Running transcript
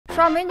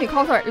刷美女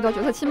coser 遇到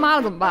角色亲妈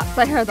了怎么办？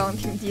在这等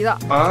挺急的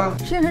啊！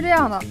事情是这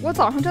样的，我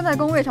早上正在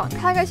工位上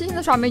开开心心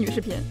的刷美女视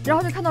频，然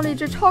后就看到了一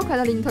只超可爱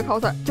的林尼特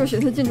coser， 就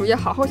寻思进主页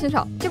好好欣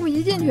赏，结果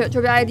一进去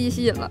就被 ID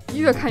吸引了，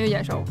越看越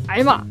眼熟。哎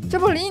呀妈，这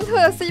不林尼特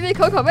的 CV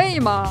可可畏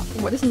吗？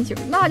我的心情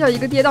那叫一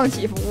个跌宕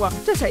起伏啊！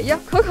这谁呀？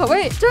可可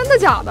畏？真的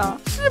假的？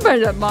是本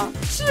人吗？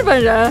是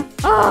本人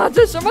啊！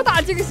这什么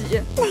大惊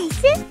喜！哪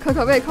些？可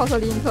可畏 cos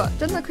林尼特，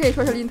真的可以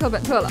说是林尼特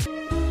本特了。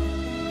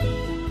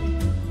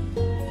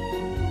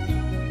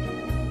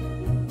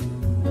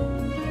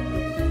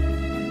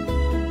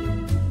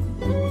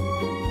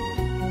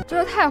真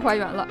是太还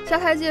原了！下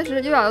台阶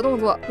时优雅的动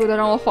作，有的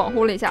让我恍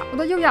惚了一下。我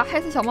的优雅黑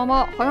色小猫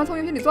猫好像从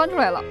游戏里钻出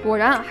来了，果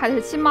然还得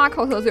是亲妈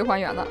cos 的最还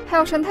原的。还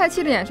有神态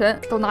气的眼神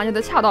都拿捏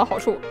得恰到好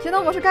处。节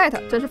能模式 get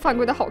真是犯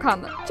规的好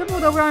看的，这不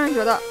得不让人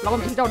觉得老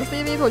米是照着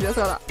CV 做角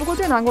色的。不过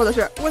最难过的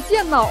是我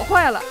电脑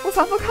坏了，我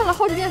反复看了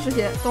好几遍视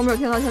频都没有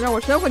听到像让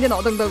我神魂电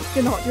脑噔噔，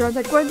电脑居然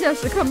在关键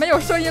时刻没有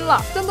声音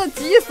了，真的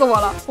急死我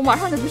了！我马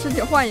上就去申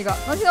请换一个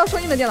能听到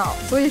声音的电脑。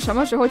所以什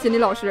么时候锦鲤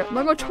老师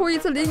能够抽一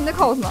次林尼的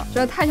cos 呢？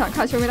真的太想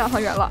看兄妹大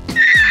团圆了。